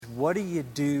what do you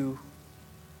do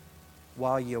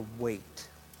while you wait?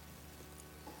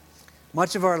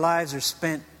 Much of our lives are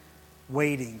spent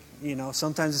waiting.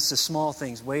 Sometimes it's the small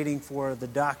things, waiting for the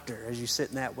doctor as you sit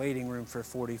in that waiting room for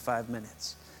 45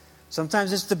 minutes.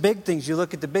 Sometimes it's the big things. You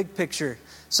look at the big picture.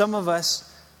 Some of us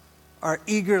are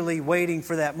eagerly waiting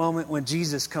for that moment when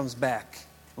Jesus comes back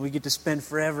and we get to spend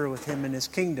forever with Him in His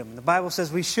kingdom. The Bible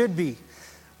says we should be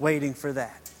waiting for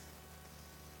that.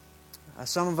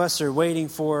 Some of us are waiting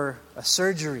for a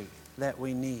surgery that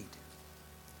we need,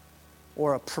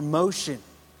 or a promotion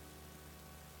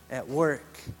at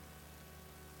work,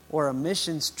 or a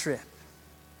missions trip,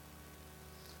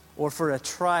 or for a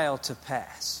trial to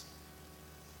pass.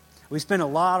 We spend a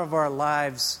lot of our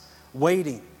lives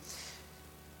waiting.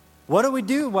 What do we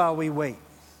do while we wait?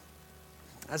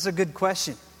 That's a good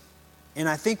question. And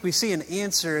I think we see an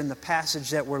answer in the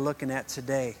passage that we're looking at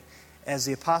today as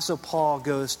the Apostle Paul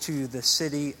goes to the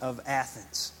city of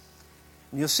Athens.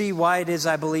 And you'll see why it is,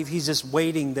 I believe, he's just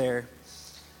waiting there.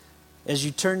 As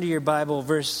you turn to your Bible,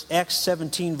 Acts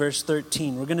 17, verse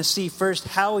 13, we're going to see first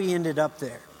how he ended up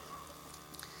there.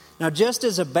 Now, just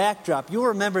as a backdrop, you'll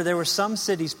remember there were some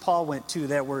cities Paul went to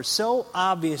that were so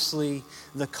obviously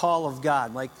the call of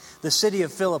God. Like the city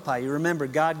of Philippi. You remember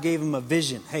God gave him a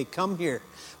vision. Hey, come here.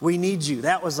 We need you.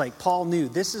 That was like Paul knew.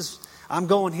 I'm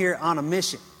going here on a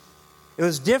mission. It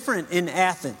was different in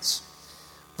Athens.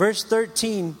 Verse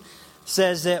 13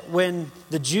 says that when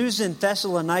the Jews in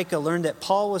Thessalonica learned that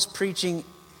Paul was preaching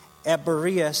at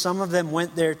Berea, some of them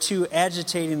went there too,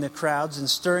 agitating the crowds and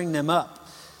stirring them up.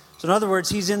 So in other words,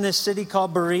 he's in this city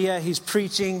called Berea, he's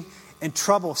preaching, and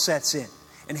trouble sets in.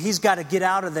 And he's got to get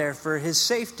out of there for his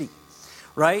safety,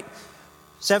 right?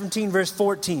 17 verse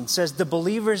 14 says, the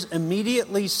believers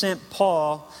immediately sent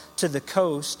Paul to the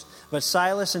coast, but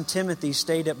Silas and Timothy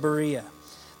stayed at Berea.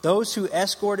 Those who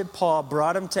escorted Paul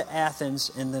brought him to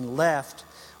Athens and then left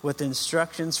with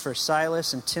instructions for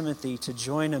Silas and Timothy to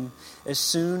join him as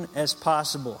soon as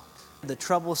possible. The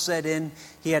trouble set in.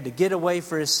 He had to get away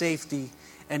for his safety,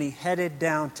 and he headed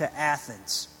down to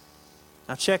Athens.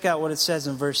 Now check out what it says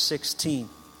in verse 16.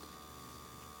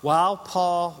 While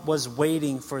Paul was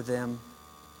waiting for them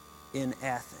in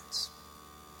Athens.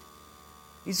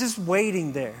 He's just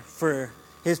waiting there for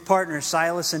his partners,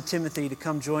 Silas and Timothy, to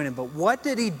come join him. But what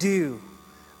did he do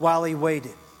while he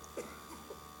waited?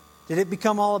 Did it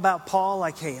become all about Paul?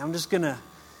 Like, hey, I'm just going to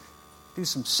do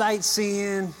some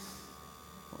sightseeing,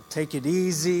 take it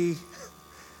easy,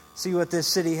 see what this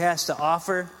city has to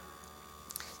offer?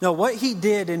 No, what he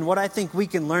did and what I think we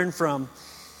can learn from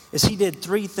is he did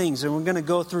three things, and we're going to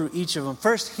go through each of them.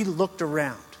 First, he looked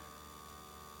around.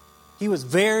 He was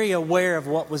very aware of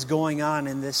what was going on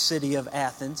in this city of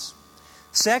Athens.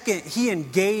 Second, he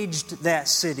engaged that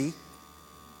city.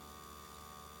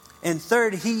 And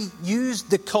third, he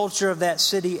used the culture of that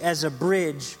city as a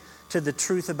bridge to the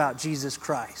truth about Jesus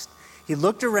Christ. He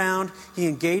looked around, he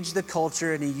engaged the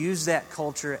culture, and he used that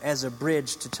culture as a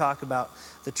bridge to talk about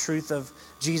the truth of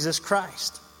Jesus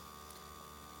Christ.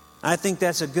 I think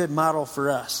that's a good model for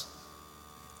us.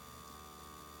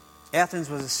 Athens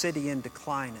was a city in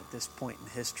decline at this point in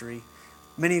history.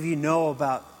 Many of you know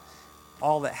about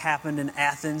all that happened in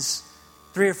Athens.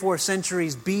 3 or 4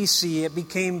 centuries BC, it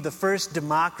became the first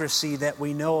democracy that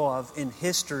we know of in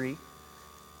history.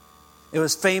 It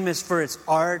was famous for its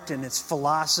art and its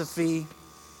philosophy,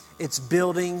 its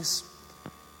buildings.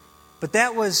 But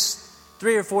that was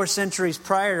 3 or 4 centuries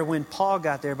prior to when Paul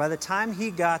got there. By the time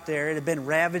he got there, it had been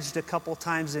ravaged a couple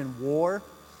times in war.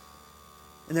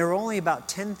 And there were only about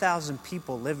 10,000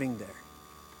 people living there.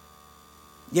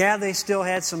 Yeah, they still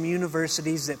had some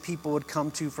universities that people would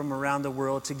come to from around the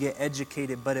world to get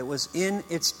educated, but it was in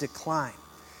its decline.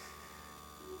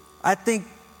 I think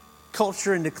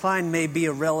culture in decline may be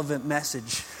a relevant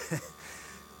message.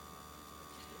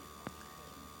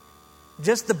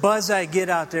 Just the buzz I get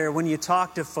out there when you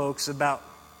talk to folks about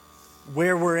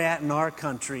where we're at in our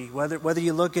country, whether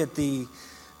you look at the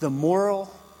moral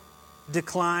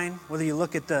decline, whether you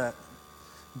look at the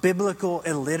biblical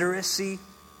illiteracy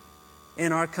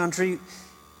in our country,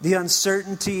 the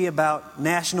uncertainty about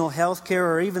national health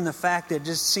care, or even the fact that it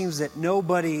just seems that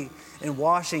nobody in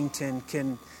Washington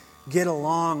can get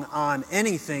along on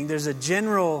anything. There's a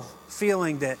general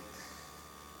feeling that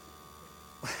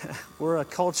we're a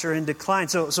culture in decline.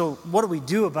 So what do we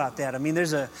do about that? I mean,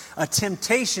 there's a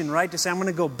temptation, right, to say, I'm going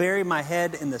to go bury my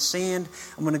head in the sand.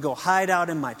 I'm going to go hide out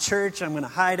in my church. I'm going to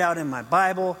hide out in my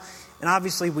Bible. And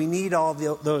obviously we need all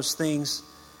those things.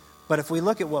 But if we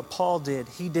look at what Paul did,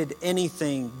 he did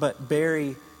anything but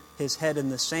bury his head in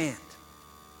the sand.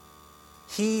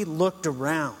 He looked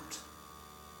around.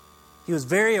 He was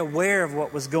very aware of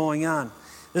what was going on.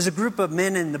 There's a group of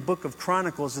men in the book of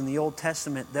Chronicles in the Old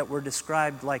Testament that were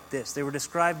described like this. They were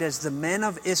described as the men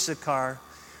of Issachar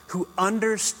who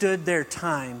understood their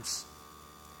times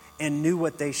and knew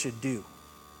what they should do.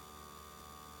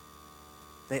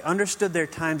 They understood their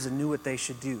times and knew what they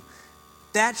should do.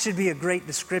 That should be a great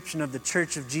description of the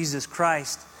Church of Jesus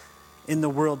Christ in the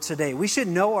world today. We should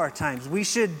know our times. We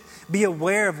should be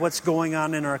aware of what's going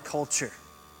on in our culture.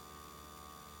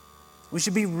 We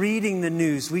should be reading the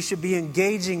news. We should be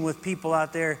engaging with people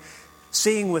out there,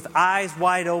 seeing with eyes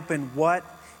wide open what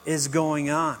is going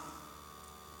on.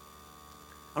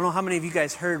 I don't know how many of you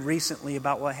guys heard recently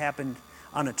about what happened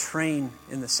on a train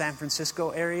in the San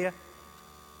Francisco area.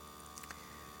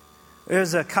 There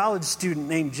was a college student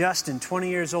named Justin, 20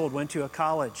 years old, went to a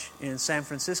college in San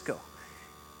Francisco.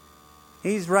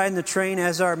 He's riding the train,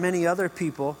 as are many other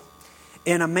people,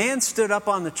 and a man stood up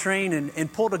on the train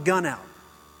and pulled a gun out.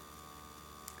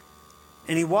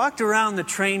 And he walked around the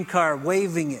train car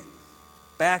waving it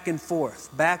back and forth,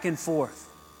 back and forth.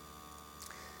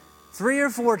 3 or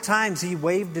 4 times he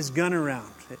waved his gun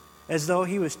around as though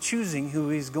he was choosing who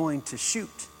he's going to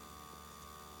shoot.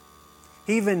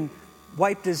 He even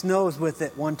wiped his nose with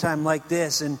it one time like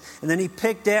this, and then he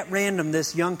picked at random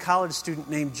this young college student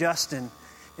named Justin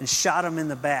and shot him in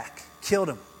the back, killed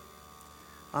him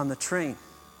on the train.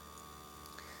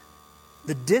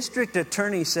 The district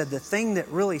attorney said the thing that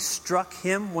really struck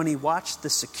him when he watched the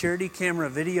security camera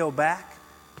video back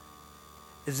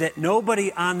is that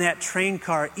nobody on that train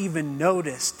car even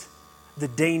noticed the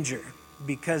danger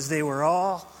because they were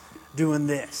all doing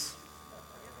this.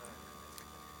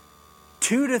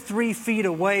 2 to 3 feet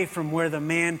away from where the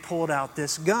man pulled out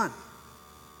this gun.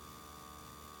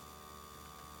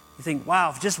 You think, wow,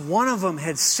 if just one of them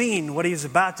had seen what he was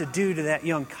about to do to that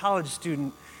young college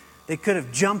student, they could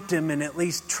have jumped him and at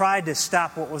least tried to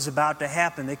stop what was about to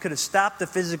happen. They could have stopped the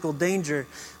physical danger,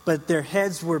 but their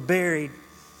heads were buried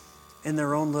in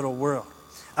their own little world.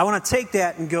 I want to take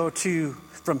that and go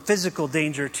from physical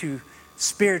danger to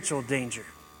spiritual danger.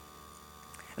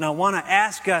 And I want to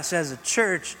ask us as a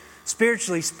church,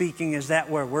 spiritually speaking, is that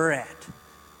where we're at?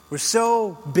 We're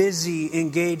so busy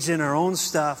engaged in our own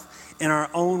stuff, in our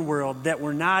own world, that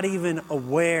we're not even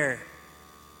aware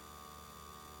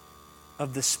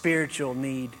of the spiritual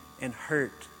need and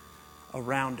hurt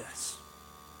around us.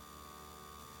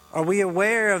 Are we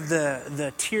aware of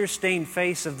the tear-stained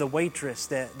face of the waitress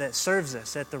that serves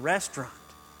us at the restaurant?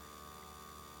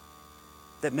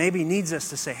 That maybe needs us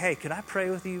to say, hey, could I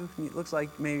pray with you? It looks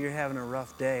like maybe you're having a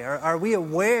rough day. Are we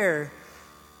aware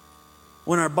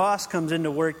when our boss comes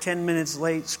into work 10 minutes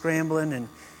late, scrambling,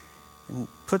 and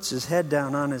puts his head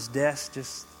down on his desk,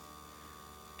 just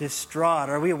distraught?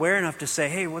 Are we aware enough to say,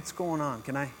 hey, what's going on?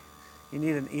 You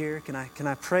need an ear? Can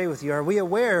I pray with you? Are we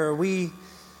aware? Are we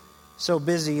so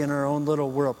busy in our own little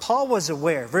world? Paul was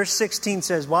aware. Verse 16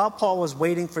 says, while Paul was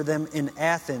waiting for them in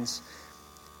Athens,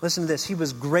 listen to this, he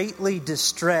was greatly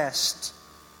distressed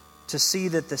to see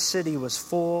that the city was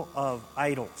full of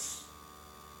idols.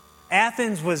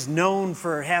 Athens was known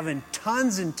for having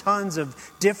tons and tons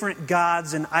of different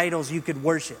gods and idols you could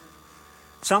worship.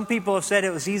 Some people have said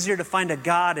it was easier to find a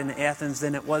god in Athens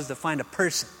than it was to find a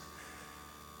person.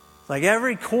 Like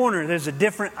every corner, there's a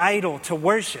different idol to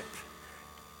worship.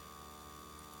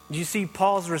 Did you see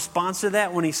Paul's response to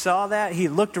that when he saw that? He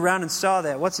looked around and saw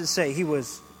that. What's it say? He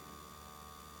was...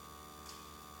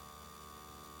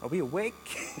 Are we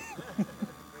awake?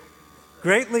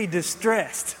 Greatly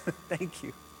distressed. Thank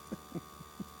you.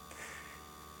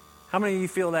 How many of you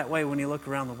feel that way when you look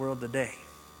around the world today?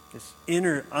 This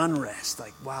inner unrest,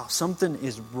 like, wow, something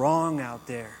is wrong out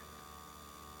there.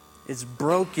 It's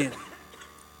broken.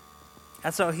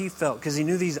 That's how he felt, because he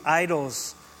knew these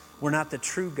idols were not the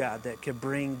true God that could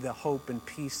bring the hope and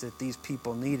peace that these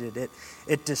people needed.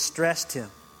 It distressed him.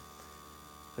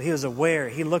 But he was aware.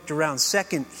 He looked around.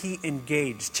 Second, he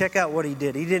engaged. Check out what he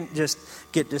did. He didn't just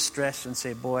get distressed and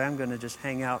say, boy, I'm going to just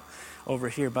hang out over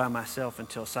here by myself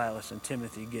until Silas and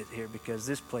Timothy get here because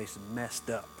this place is messed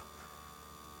up.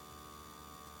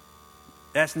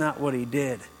 That's not what he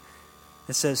did.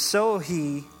 It says, so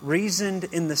he reasoned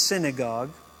in the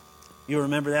synagogue. You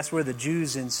remember that's where the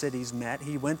Jews in cities met.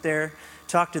 He went there,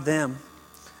 talked to them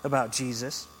about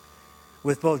Jesus,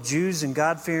 with both Jews and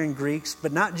God-fearing Greeks,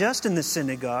 but not just in the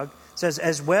synagogue. It says,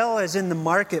 as well as in the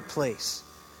marketplace,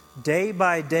 day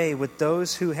by day with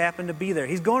those who happen to be there.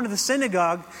 He's going to the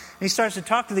synagogue, and he starts to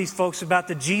talk to these folks about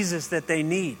the Jesus that they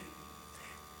need.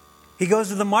 He goes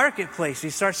to the marketplace. He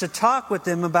starts to talk with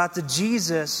them about the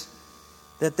Jesus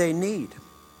that they need.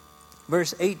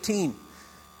 Verse 18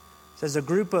 says, a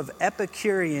group of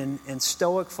Epicurean and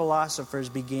Stoic philosophers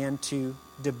began to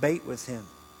debate with him.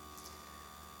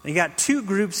 You got two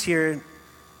groups here.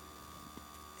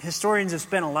 Historians have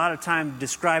spent a lot of time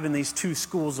describing these two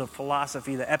schools of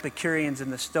philosophy, the Epicureans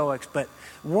and the Stoics, but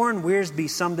Warren Wiersbe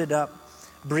summed it up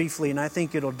briefly, and I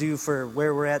think it'll do for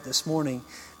where we're at this morning.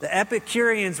 The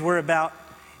Epicureans were about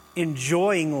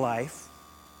enjoying life.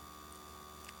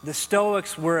 The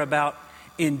Stoics were about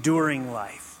enduring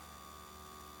life.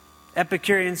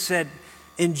 Epicureans said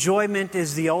enjoyment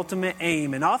is the ultimate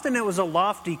aim, and often it was a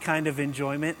lofty kind of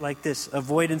enjoyment, like this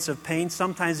avoidance of pain.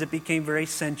 Sometimes it became very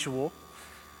sensual.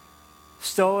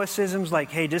 Stoicism's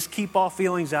like, hey, just keep all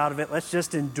feelings out of it. Let's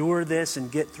just endure this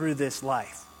and get through this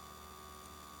life.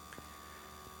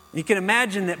 You can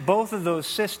imagine that both of those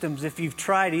systems, if you've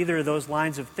tried either of those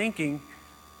lines of thinking,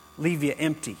 leave you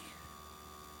empty.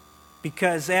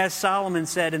 Because as Solomon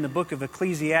said in the book of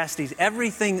Ecclesiastes,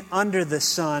 everything under the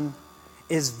sun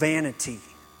is vanity.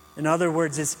 In other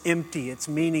words, it's empty, it's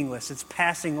meaningless, it's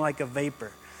passing like a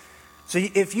vapor. So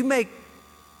if you make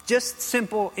just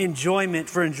simple enjoyment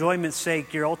for enjoyment's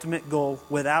sake your ultimate goal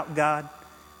without God,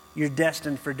 you're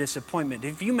destined for disappointment.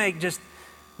 If you make just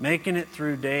making it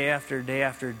through day after day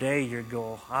after day your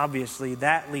goal, obviously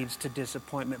that leads to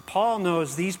disappointment. Paul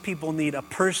knows these people need a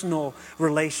personal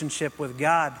relationship with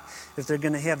God if they're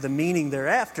going to have the meaning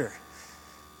thereafter.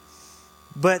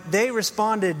 But they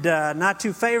responded not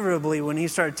too favorably when he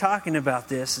started talking about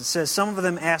this. It says some of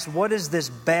them asked, what is this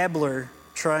babbler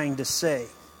trying to say?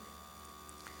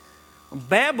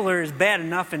 Babbler is bad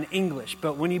enough in English,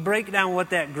 but when you break down what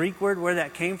that Greek word, where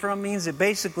that came from, means, it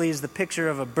basically is the picture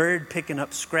of a bird picking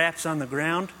up scraps on the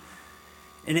ground.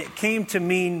 And it came to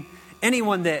mean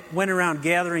anyone that went around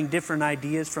gathering different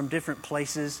ideas from different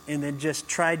places and then just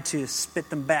tried to spit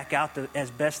them back out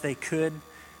as best they could.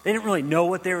 They didn't really know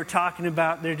what they were talking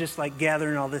about. They're just like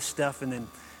gathering all this stuff and then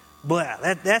blah.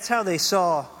 That's how they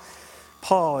saw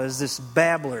Paul, as this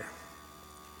babbler.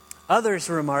 Others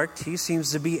remarked he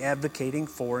seems to be advocating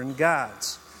foreign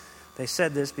gods. They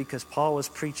said this because Paul was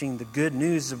preaching the good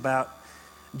news about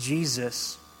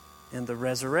Jesus and the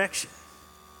resurrection.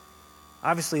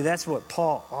 Obviously, that's what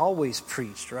Paul always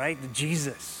preached, right?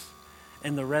 Jesus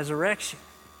and the resurrection.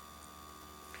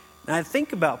 Now, I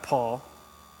think about Paul,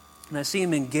 and I see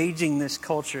him engaging this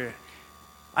culture.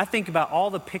 I think about all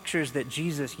the pictures that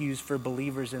Jesus used for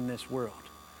believers in this world.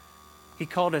 He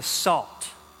called us salt,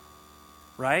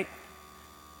 right?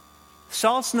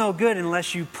 Salt's no good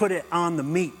unless you put it on the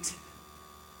meat.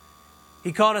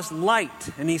 He called us light,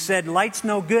 and he said light's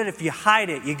no good if you hide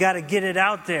it. You got to get it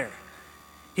out there.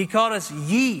 He called us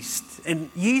yeast, and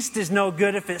yeast is no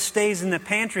good if it stays in the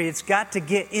pantry. It's got to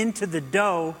get into the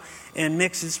dough and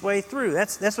mix its way through.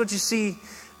 That's what you see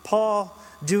Paul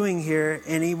doing here,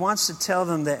 and he wants to tell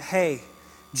them that, hey,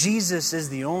 Jesus is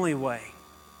the only way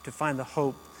to find the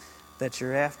hope that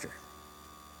you're after.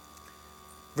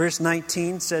 Verse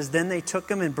 19 says, then they took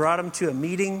him and brought him to a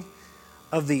meeting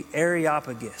of the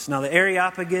Areopagus. Now, the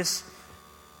Areopagus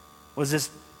was this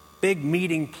big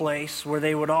meeting place where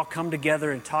they would all come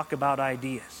together and talk about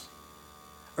ideas.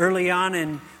 Early on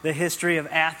in the history of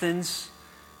Athens,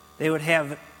 they would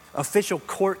have official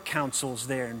court councils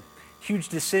there, and huge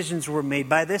decisions were made.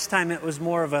 By this time, it was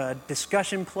more of a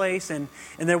discussion place, and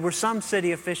there were some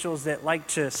city officials that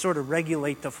liked to sort of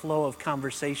regulate the flow of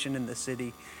conversation in the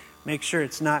city, make sure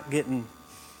it's not getting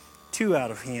too out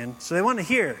of hand. So they want to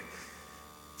hear.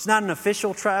 It's not an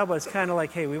official trial, but it's kind of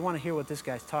like, hey, we want to hear what this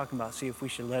guy's talking about, see if we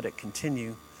should let it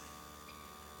continue.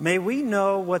 May we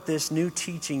know what this new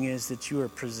teaching is that you are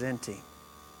presenting,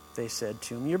 they said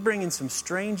to him. You're bringing some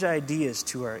strange ideas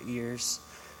to our ears,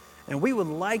 and we would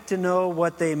like to know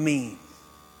what they mean.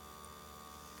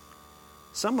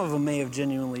 Some of them may have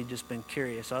genuinely just been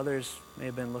curious. Others may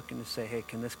have been looking to say, hey,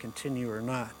 can this continue or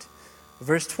not?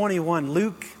 Verse 21,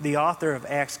 Luke, the author of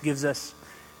Acts, gives us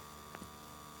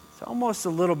almost a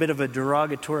little bit of a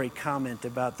derogatory comment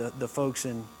about the folks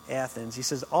in Athens. He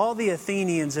says, all the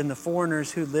Athenians and the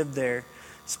foreigners who lived there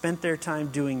spent their time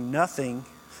doing nothing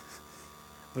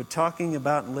but talking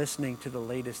about and listening to the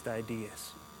latest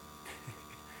ideas.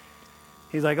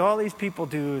 He's like, all these people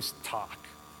do is talk.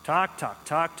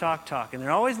 And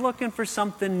they're always looking for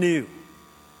something new.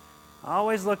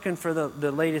 Always looking for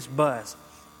the latest buzz.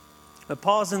 But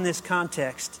Paul's in this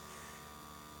context.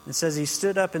 It says he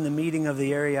stood up in the meeting of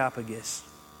the Areopagus.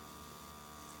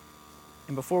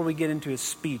 And before we get into his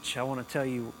speech, I want to tell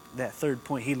you that third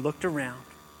point. He looked around.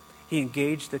 He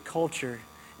engaged the culture.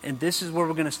 And this is where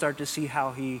we're going to start to see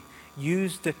how he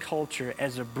used the culture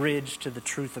as a bridge to the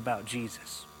truth about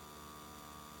Jesus.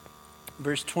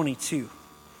 Verse 22.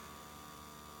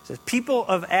 It says, people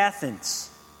of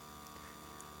Athens,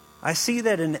 I see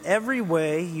that in every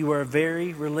way you are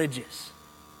very religious.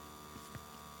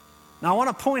 Now I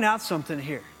want to point out something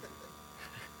here.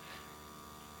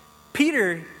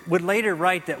 Peter would later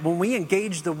write that when we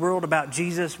engage the world about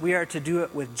Jesus, we are to do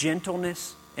it with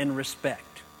gentleness and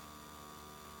respect.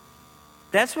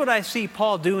 That's what I see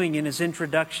Paul doing in his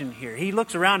introduction here. He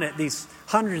looks around at these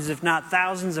hundreds, if not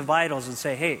thousands of idols and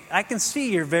say, hey, I can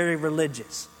see you're very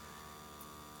religious.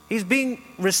 He's being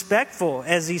respectful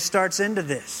as he starts into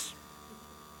this.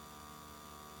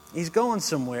 He's going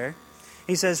somewhere.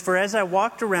 He says, for as I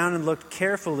walked around and looked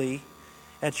carefully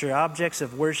at your objects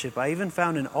of worship, I even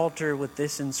found an altar with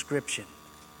this inscription.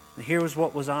 And here was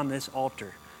what was on this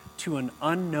altar: to an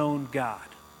unknown God.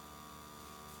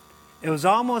 It was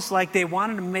almost like they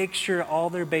wanted to make sure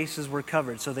all their bases were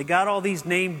covered. So they got all these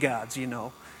named gods,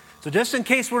 So just in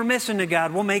case we're missing a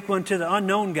God, we'll make one to the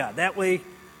unknown God. That way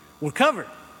we're covered.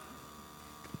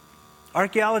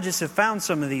 Archaeologists have found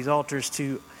some of these altars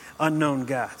to unknown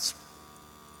gods.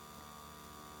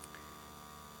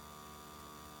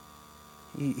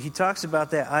 He talks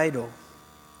about that idol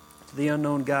to the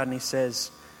unknown God, and he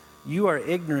says, you are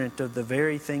ignorant of the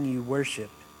very thing you worship,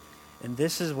 and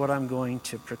this is what I'm going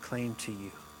to proclaim to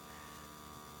you.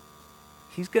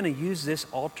 He's going to use this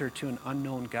altar to an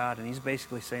unknown God, and he's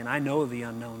basically saying, I know the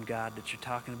unknown God that you're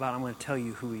talking about. I'm going to tell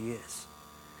you who he is.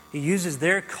 He uses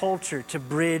their culture to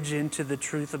bridge into the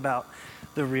truth about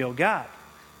the real God.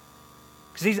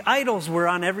 Because these idols were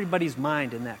on everybody's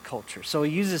mind in that culture. So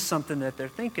he uses something that they're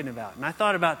thinking about. And I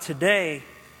thought about today,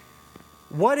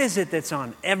 what is it that's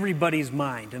on everybody's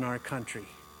mind in our country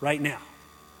right now?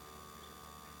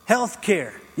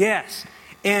 Healthcare, yes.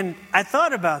 And I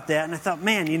thought about that, and I thought,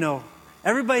 man,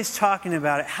 everybody's talking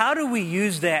about it. How do we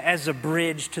use that as a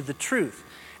bridge to the truth?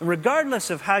 And regardless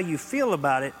of how you feel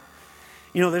about it,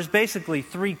 there's basically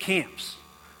three camps,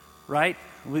 right?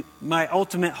 My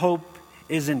ultimate hope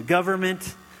is in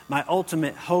government. My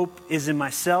ultimate hope is in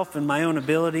myself and my own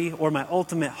ability, or my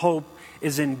ultimate hope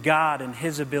is in God and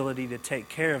his ability to take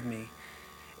care of me.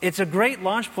 It's a great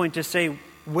launch point to say,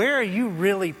 where are you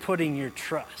really putting your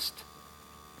trust?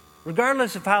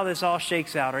 Regardless of how this all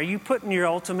shakes out, are you putting your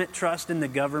ultimate trust in the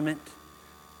government?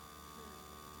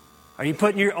 Are you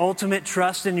putting your ultimate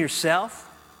trust in yourself?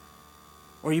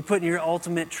 Or are you putting your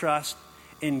ultimate trust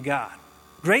in God?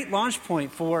 Great launch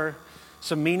point for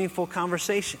some meaningful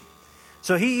conversation.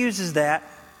 So he uses that,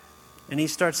 and he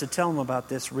starts to tell them about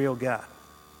this real God.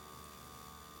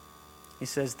 He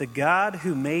says, the God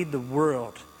who made the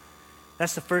world.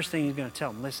 That's the first thing he's going to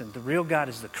tell them. Listen, the real God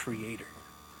is the creator.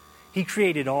 He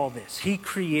created all this. He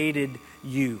created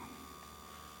you.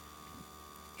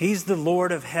 He's the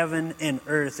Lord of heaven and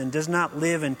earth and does not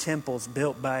live in temples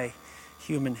built by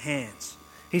human hands.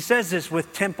 He says this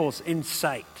with temples in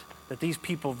sight that these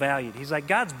people valued. He's like,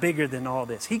 God's bigger than all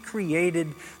this. He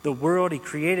created the world. He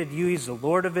created you. He's the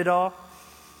Lord of it all.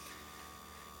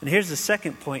 And here's the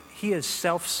second point. He is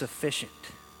self-sufficient.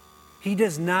 He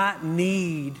does not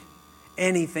need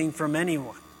anything from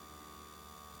anyone.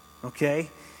 Okay? He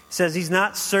says he's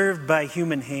not served by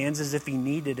human hands as if he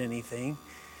needed anything.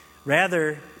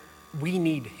 Rather, we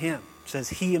need him. He says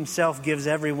he himself gives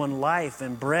everyone life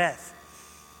and breath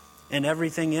and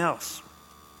everything else.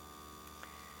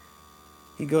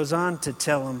 He goes on to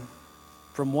tell them,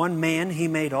 from one man he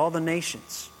made all the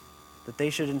nations, that they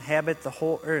should inhabit the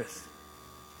whole earth.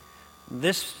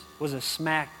 This was a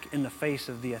smack in the face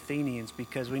of the Athenians,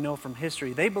 because we know from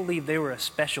history they believed they were a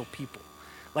special people,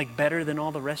 like better than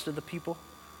all the rest of the people.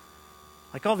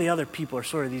 Like all the other people are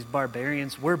sort of these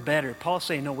barbarians. We're better. Paul's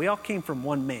saying, no, we all came from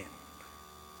one man.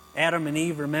 Adam and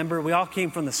Eve, remember? We all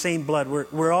came from the same blood.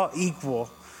 We're all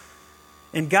equal.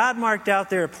 And God marked out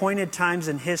their appointed times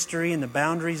in history and the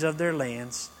boundaries of their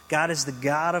lands. God is the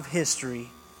God of history.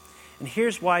 And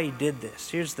here's why he did this.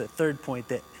 Here's the third point,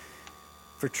 that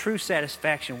for true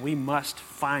satisfaction, we must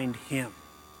find him.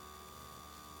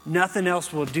 Nothing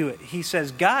else will do it. He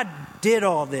says God did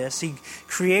all this. He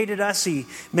created us. He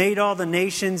made all the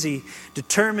nations. He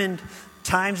determined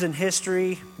times in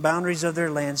history, boundaries of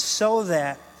their lands, so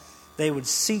that they would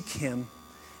seek him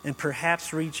and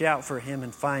perhaps reach out for him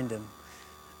and find him,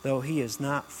 though he is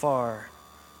not far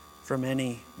from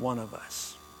any one of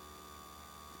us.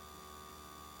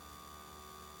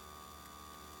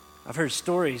 I've heard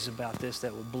stories about this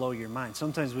that will blow your mind.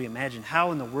 Sometimes we imagine,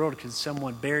 how in the world could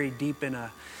someone buried deep in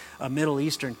a Middle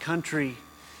Eastern country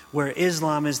where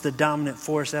Islam is the dominant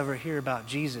force ever hear about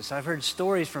Jesus? I've heard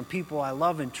stories from people I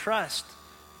love and trust.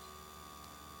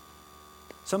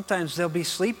 Sometimes they'll be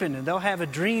sleeping and they'll have a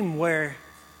dream where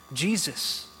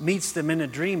Jesus meets them in a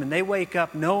dream, and they wake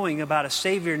up knowing about a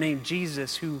Savior named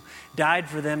Jesus who died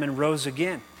for them and rose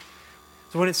again.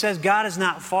 So when it says God is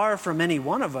not far from any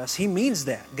one of us, he means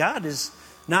that. God is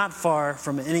not far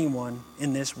from anyone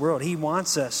in this world. He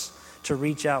wants us to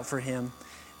reach out for him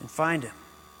and find him.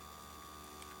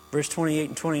 Verse 28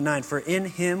 and 29, for in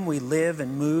him we live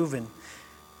and move and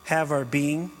have our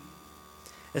being.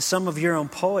 As some of your own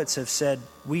poets have said,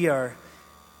 we are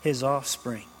his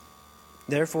offspring.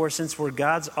 Therefore, since we're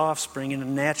God's offspring in a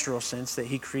natural sense that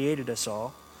he created us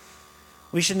all,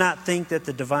 we should not think that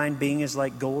the divine being is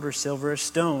like gold or silver or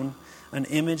stone, an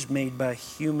image made by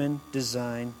human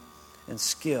design and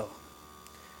skill.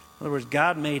 In other words,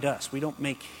 God made us. We don't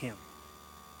make him.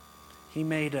 He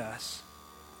made us.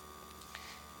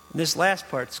 And this last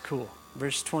part's cool.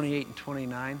 Verse 28 and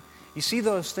 29. You see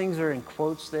those things are in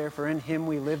quotes there. For in him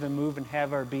we live and move and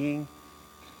have our being.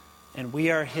 And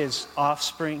we are his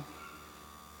offspring.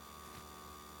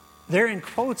 They're in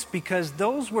quotes because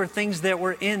those were things that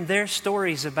were in their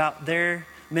stories about their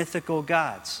mythical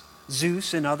gods.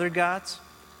 Zeus and other gods.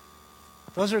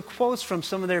 Those are quotes from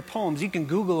some of their poems. You can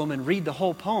Google them and read the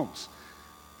whole poems.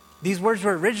 These words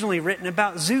were originally written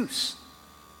about Zeus.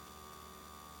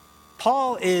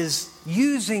 Paul is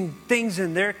using things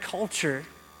in their culture.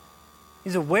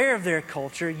 He's aware of their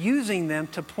culture, using them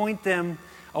to point them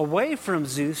away from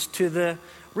Zeus to the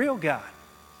real God.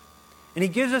 And he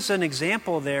gives us an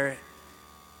example there.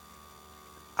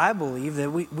 I believe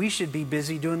that we should be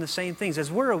busy doing the same things.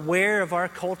 As we're aware of our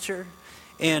culture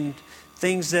and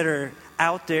things that are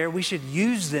out there, we should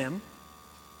use them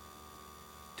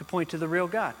to point to the real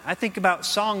God. I think about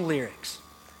song lyrics.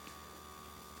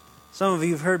 Some of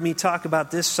you have heard me talk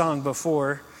about this song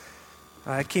before.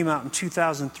 It came out in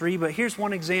 2003, but here's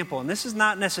one example. And this is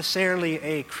not necessarily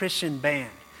a Christian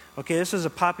band. Okay, this was a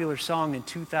popular song in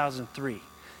 2003.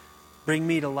 Bring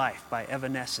Me to Life by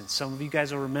Evanescence. Some of you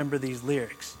guys will remember these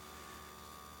lyrics.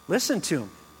 Listen to them.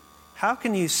 How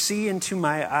can you see into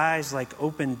my eyes like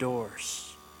open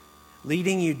doors,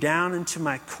 leading you down into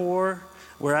my core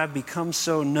where I've become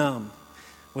so numb?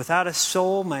 Without a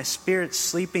soul, my spirit's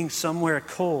sleeping somewhere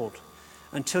cold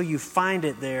until you find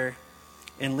it there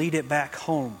and lead it back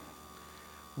home.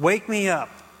 Wake me up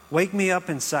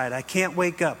inside. I can't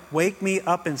wake up. Wake me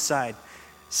up inside.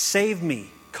 Save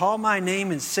me. Call my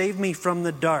name and save me from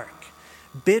the dark.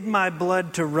 Bid my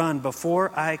blood to run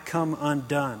before I come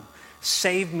undone.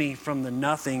 Save me from the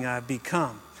nothing I've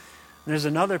become. There's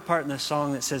another part in the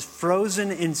song that says,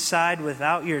 frozen inside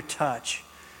without your touch,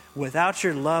 without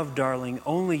your love, darling,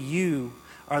 only you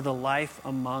are the life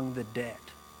among the dead.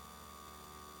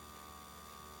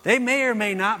 They may or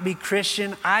may not be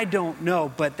Christian, I don't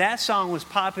know, but that song was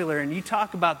popular, and you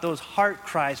talk about those heart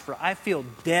cries for I feel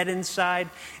dead inside,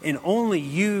 and only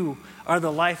you are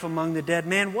the life among the dead.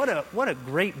 Man, what a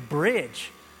great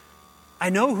bridge. I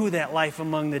know who that life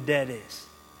among the dead is.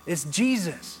 It's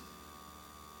Jesus.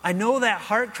 I know that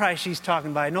heart cry she's talking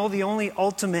about. I know the only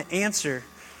ultimate answer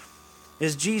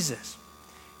is Jesus.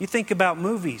 You think about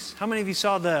movies. How many of you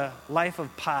saw The Life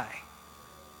of Pi?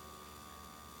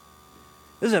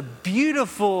 This is a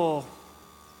beautiful,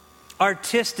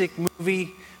 artistic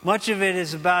movie. Much of it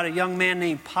is about a young man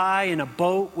named Pi in a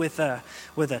boat with a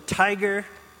tiger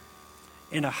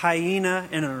and a hyena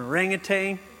and an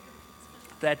orangutan.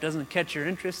 If that doesn't catch your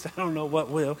interest, I don't know what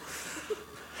will.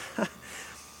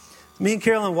 Me and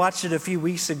Carolyn watched it a few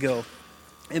weeks ago.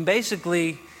 And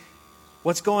basically,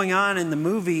 what's going on in the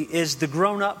movie is the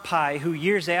grown-up Pi, who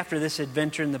years after this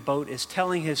adventure in the boat is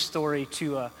telling his story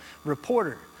to a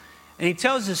reporter. And he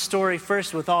tells his story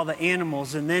first with all the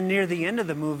animals, and then near the end of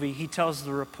the movie, he tells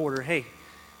the reporter, hey,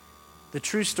 the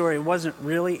true story wasn't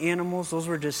really animals. Those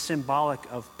were just symbolic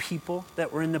of people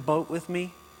that were in the boat with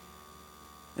me.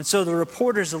 And so the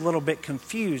reporter's a little bit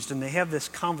confused, and they have this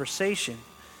conversation.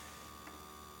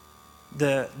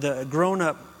 The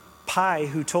grown-up Pi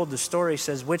who told the story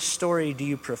says, which story do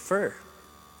you prefer?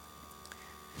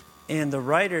 And the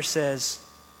writer says,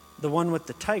 the one with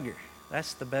the tiger.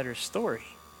 That's the better story.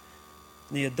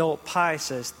 And the adult Pi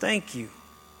says, thank you.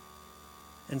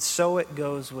 And so it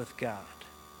goes with God.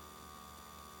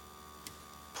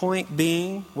 Point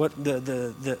being, what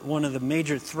one of the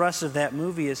major thrusts of that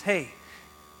movie is, hey,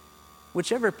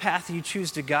 whichever path you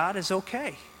choose to God is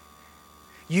okay.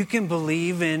 You can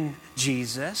believe in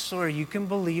Jesus, or you can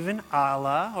believe in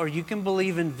Allah, or you can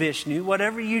believe in Vishnu.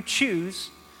 Whatever you choose,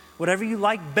 whatever you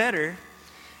like better,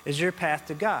 is your path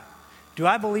to God. Do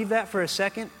I believe that for a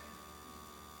second?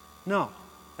 No.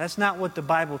 That's not what the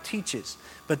Bible teaches.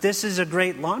 But this is a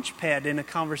great launch pad in a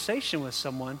conversation with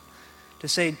someone to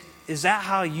say, is that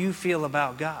how you feel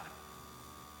about God?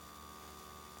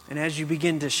 And as you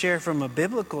begin to share from a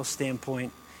biblical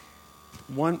standpoint,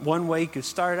 one way you could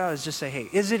start out is just say, hey,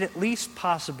 is it at least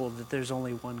possible that there's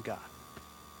only one God?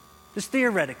 Just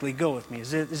theoretically, go with me.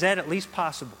 Is that at least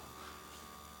possible?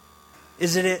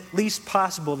 is it at least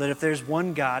possible that if there's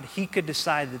one God, he could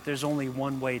decide that there's only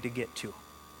one way to get to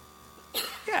him?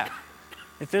 Yeah.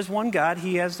 If there's one God,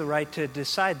 he has the right to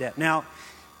decide that. Now,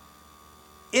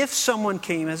 if someone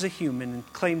came as a human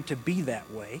and claimed to be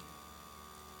that way,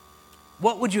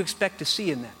 what would you expect to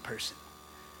see in that person?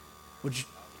 Would you...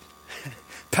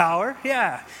 Power?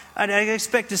 Yeah. I'd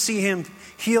expect to see him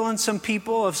healing some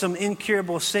people of some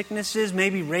incurable sicknesses,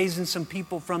 maybe raising some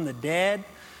people from the dead.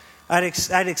 I'd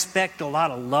expect a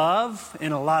lot of love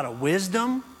and a lot of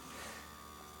wisdom.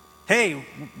 Hey,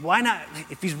 why not?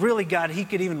 If he's really God, he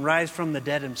could even rise from the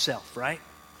dead himself, right?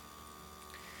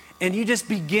 And you just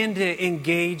begin to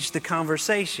engage the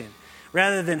conversation.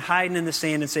 Rather than hiding in the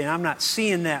sand and saying, I'm not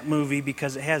seeing that movie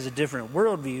because it has a different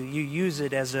worldview, you use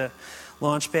it as a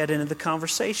launch pad into the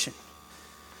conversation.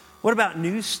 What about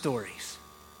news stories?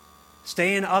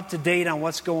 Staying up to date on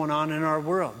what's going on in our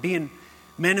world. Being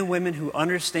men and women who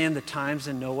understand the times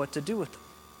and know what to do with them.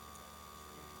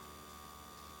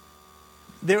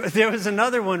 There was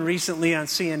another one recently on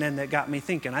CNN that got me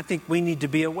thinking. I think we need to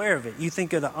be aware of it. You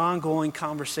think of the ongoing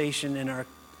conversation in our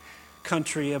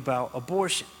country about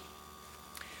abortion.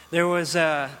 There was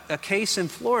a case in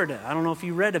Florida. I don't know if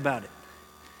you read about it.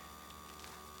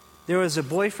 There was a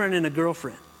boyfriend and a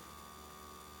girlfriend.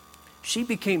 She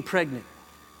became pregnant.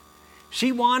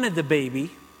 She wanted the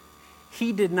baby.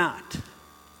 He did not.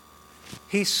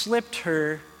 He slipped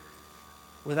her,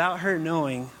 without her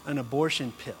knowing, an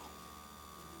abortion pill.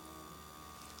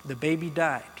 The baby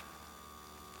died.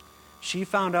 She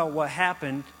found out what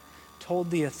happened,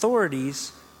 told the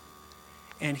authorities,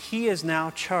 and he is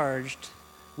now charged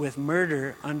with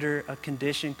murder under a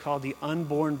condition called the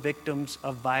Unborn Victims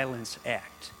of Violence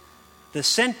Act. The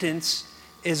sentence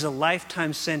is a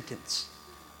lifetime sentence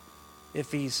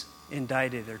if he's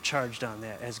indicted or charged on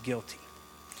that as guilty.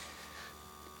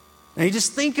 Now you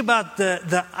just think about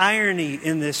the irony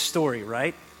in this story,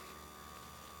 right?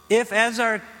 If, as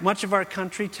much of our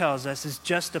country tells us, is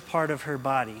just a part of her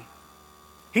body,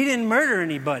 he didn't murder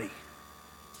anybody.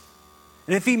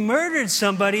 And if he murdered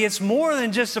somebody, it's more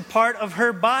than just a part of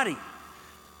her body.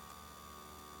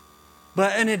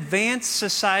 But an advanced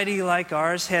society like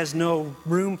ours has no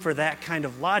room for that kind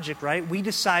of logic, right? We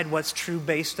decide what's true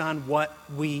based on what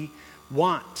we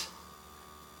want.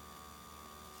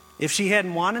 If she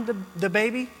hadn't wanted the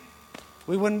baby,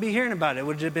 we wouldn't be hearing about it. It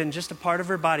would have been just a part of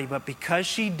her body. But because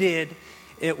she did,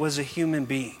 it was a human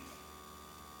being.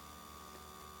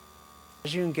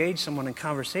 As you engage someone in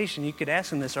conversation, you could ask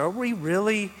them this: are we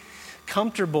really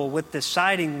comfortable with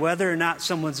deciding whether or not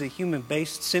someone's a human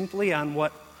based simply on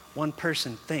what one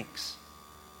person thinks?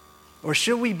 Or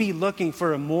should we be looking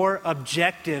for a more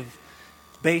objective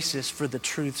basis for the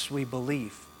truths we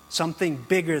believe? Something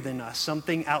bigger than us,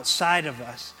 something outside of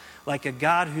us, like a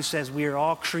God who says we are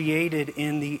all created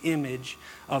in the image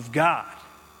of God.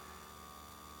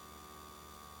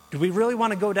 Do we really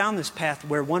want to go down this path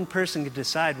where one person could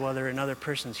decide whether another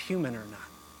person's human or not?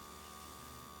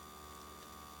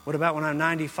 What about when I'm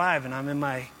 95 and I'm in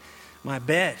my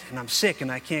bed and I'm sick and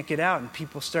I can't get out and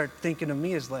people start thinking of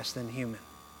me as less than human?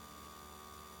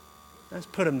 Let's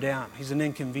put him down. He's an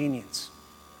inconvenience.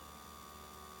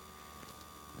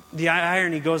 The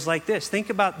irony goes like this. Think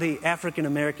about the African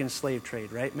American slave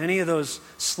trade, right? Many of those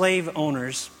slave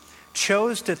owners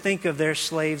chose to think of their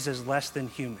slaves as less than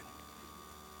human.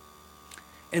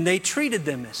 And they treated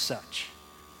them as such.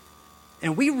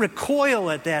 And we recoil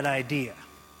at that idea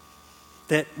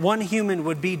that one human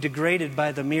would be degraded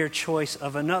by the mere choice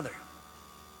of another.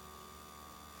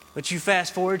 But you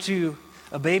fast forward to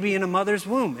a baby in a mother's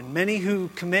womb, and many who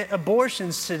commit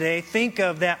abortions today think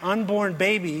of that unborn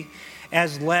baby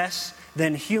as less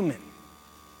than human.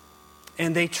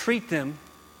 And they treat them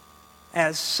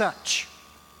as such.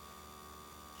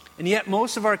 And yet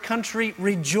most of our country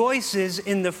rejoices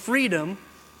in the freedom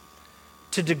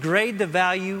to degrade the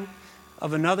value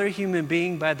of another human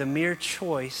being by the mere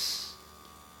choice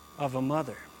of a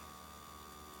mother.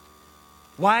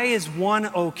 Why is one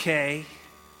okay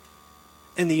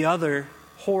and the other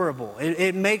horrible?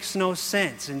 It makes no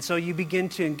sense. And so you begin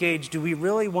to engage. Do we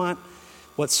really want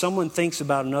what someone thinks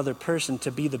about another person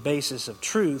to be the basis of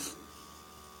truth?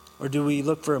 Or do we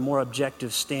look for a more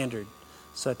objective standard,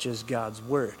 such as God's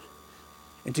Word?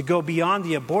 And to go beyond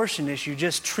the abortion issue,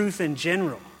 just truth in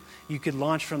general, you could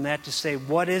launch from that to say,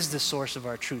 what is the source of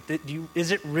our truth?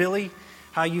 Is it really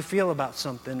how you feel about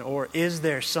something? Or is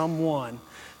there someone,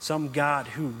 some God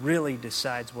who really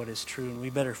decides what is true? And we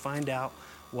better find out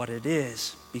what it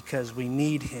is, because we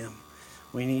need Him.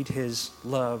 We need His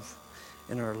love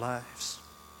in our lives.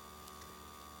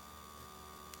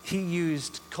 He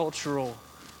used cultural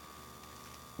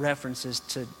references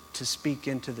to to speak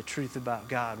into the truth about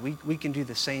God. We can do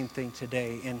the same thing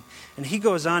today. And he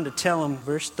goes on to tell them,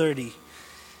 verse 30,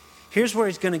 here's where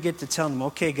he's going to get to tell them,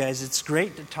 okay, guys, it's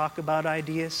great to talk about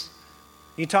ideas.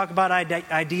 You talk about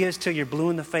ideas till you're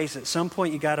blue in the face. At some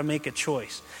point, you got to make a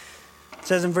choice. It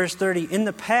says in verse 30, in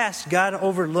the past, God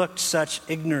overlooked such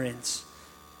ignorance,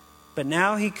 but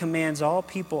now he commands all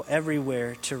people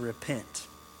everywhere to repent.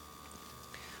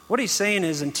 What he's saying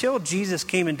is until Jesus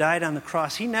came and died on the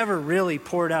cross, he never really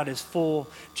poured out his full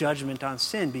judgment on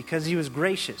sin because he was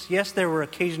gracious. Yes, there were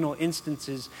occasional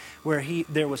instances where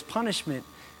there was punishment,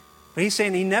 but he's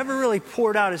saying he never really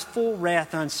poured out his full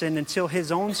wrath on sin until his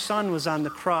own son was on the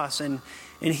cross, and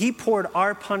he poured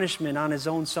our punishment on his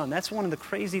own son. That's one of the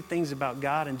crazy things about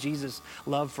God and Jesus'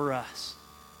 love for us,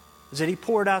 is that he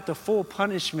poured out the full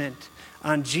punishment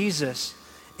on Jesus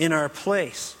in our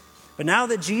place. But now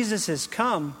that Jesus has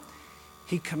come,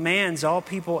 he commands all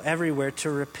people everywhere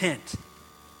to repent.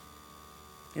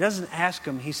 He doesn't ask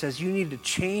them. He says, you need to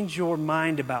change your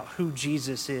mind about who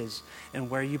Jesus is and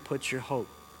where you put your hope.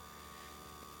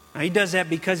 Now, he does that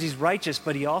because he's righteous,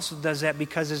 but he also does that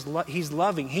because he's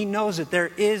loving. He knows that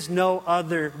there is no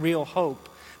other real hope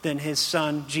than his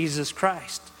son, Jesus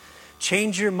Christ.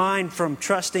 Change your mind from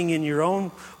trusting in your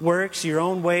own works, your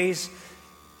own ways,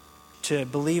 to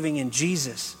believing in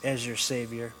Jesus as your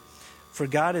Savior. For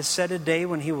God has set a day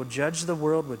when he will judge the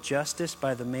world with justice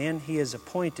by the man he has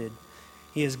appointed.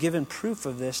 He has given proof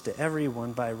of this to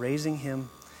everyone by raising him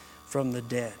from the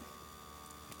dead.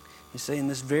 He's saying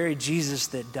this very Jesus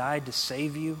that died to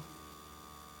save you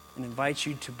and invites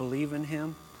you to believe in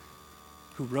him,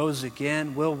 who rose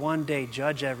again, will one day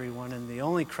judge everyone. And the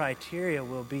only criteria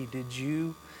will be, did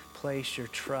you place your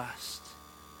trust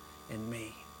in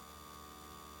me?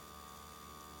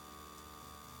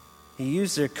 He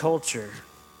used their culture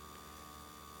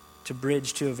to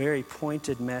bridge to a very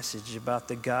pointed message about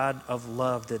the God of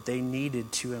love that they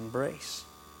needed to embrace.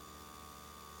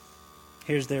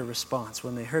 Here's their response.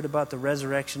 When they heard about the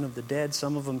resurrection of the dead,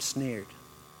 some of them sneered.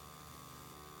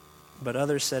 But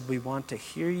others said, we want to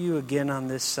hear you again on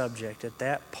this subject. At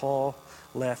that, Paul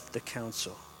left the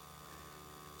council.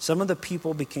 Some of the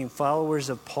people became followers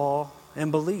of Paul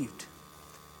and believed.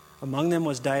 Among them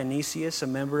was Dionysius, a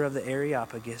member of the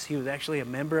Areopagus. He was actually a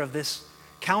member of this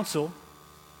council.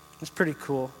 It's pretty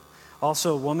cool.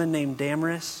 Also a woman named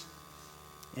Damaris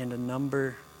and a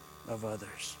number of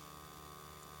others.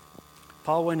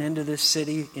 Paul went into this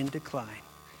city in decline.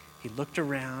 He looked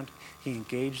around, he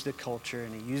engaged the culture,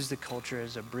 and he used the culture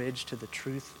as a bridge to the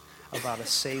truth about a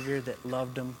Savior that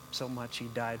loved him so much he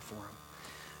died for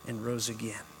him and rose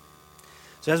again.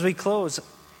 So as we close,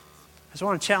 I just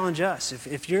want to challenge us.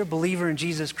 If you're a believer in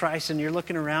Jesus Christ and you're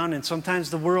looking around and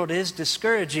sometimes the world is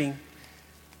discouraging,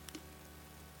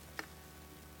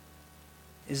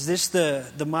 is this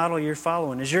the model you're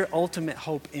following? Is your ultimate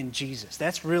hope in Jesus?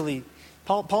 That's really,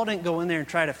 Paul didn't go in there and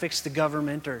try to fix the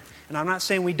government, and I'm not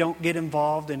saying we don't get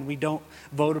involved and we don't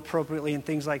vote appropriately and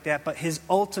things like that, but his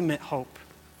ultimate hope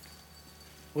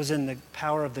was in the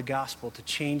power of the gospel to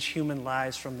change human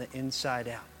lives from the inside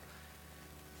out.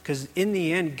 Because in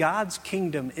the end, God's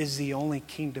kingdom is the only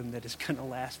kingdom that is going to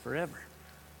last forever.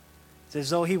 It's as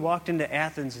though he walked into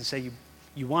Athens and said,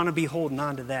 you want to be holding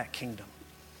on to that kingdom.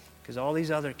 Because all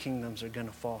these other kingdoms are going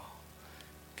to fall.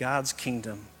 God's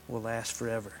kingdom will last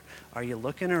forever. Are you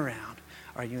looking around?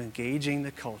 Are you engaging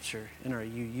the culture? And are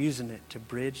you using it to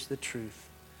bridge the truth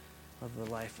of the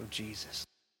life of Jesus?